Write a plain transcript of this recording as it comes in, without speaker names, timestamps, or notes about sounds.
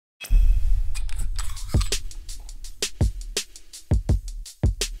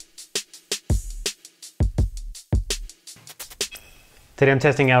Today I'm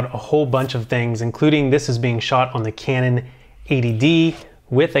testing out a whole bunch of things, including this is being shot on the Canon 80D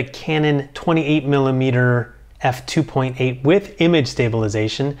with a Canon 28mm f2.8 with image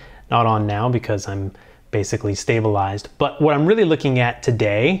stabilization. Not on now because I'm basically stabilized. But what I'm really looking at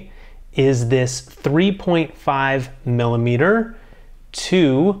today is this 3.5mm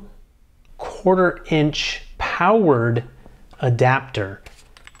to 1/4 inch powered adapter.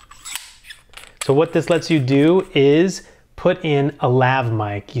 So what this lets you do is put in a lav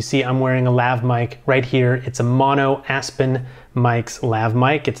mic. You see I'm wearing a lav mic right here. It's a mono AspenMics lav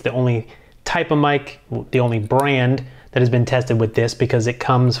mic. It's the only type of mic, the only brand that has been tested with this because it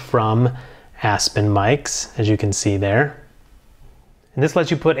comes from AspenMics, as you can see there. And this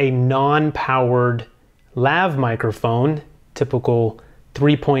lets you put a non-powered lav microphone, typical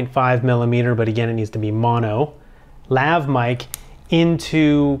 3.5mm, but again, it needs to be mono, lav mic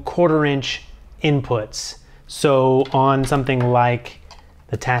into 1/4 inch inputs. So on something like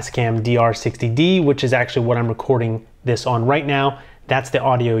the Tascam DR60D, which is actually what I'm recording this on right now, that's the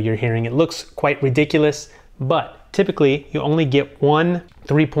audio you're hearing. It looks quite ridiculous, but typically you only get one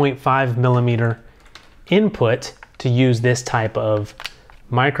 3.5mm input to use this type of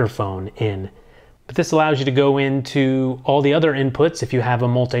microphone in. But this allows you to go into all the other inputs if you have a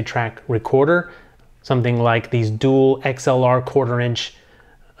multi-track recorder, something like these dual XLR 1/4 inch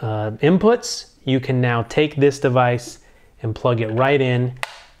inputs. You can now take this device and plug it right in,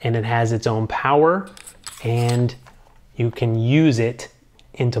 and it has its own power, and you can use it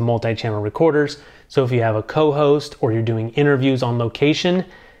into multi-channel recorders. So if you have a co-host or you're doing interviews on location,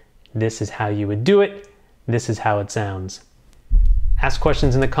 this is how you would do it. This is how it sounds. Ask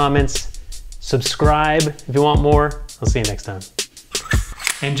questions in the comments. Subscribe if you want more. I'll see you next time.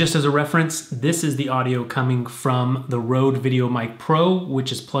 And just as a reference, this is the audio coming from the Rode VideoMic Pro,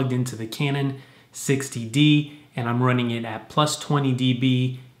 which is plugged into the Canon 60D, and I'm running it at +20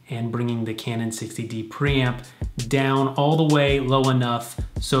 dB and bringing the Canon 60D preamp down all the way low enough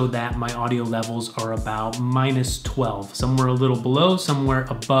so that my audio levels are about -12, somewhere a little below, somewhere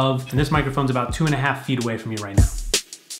above. And this microphone's about 2.5 feet away from me right now.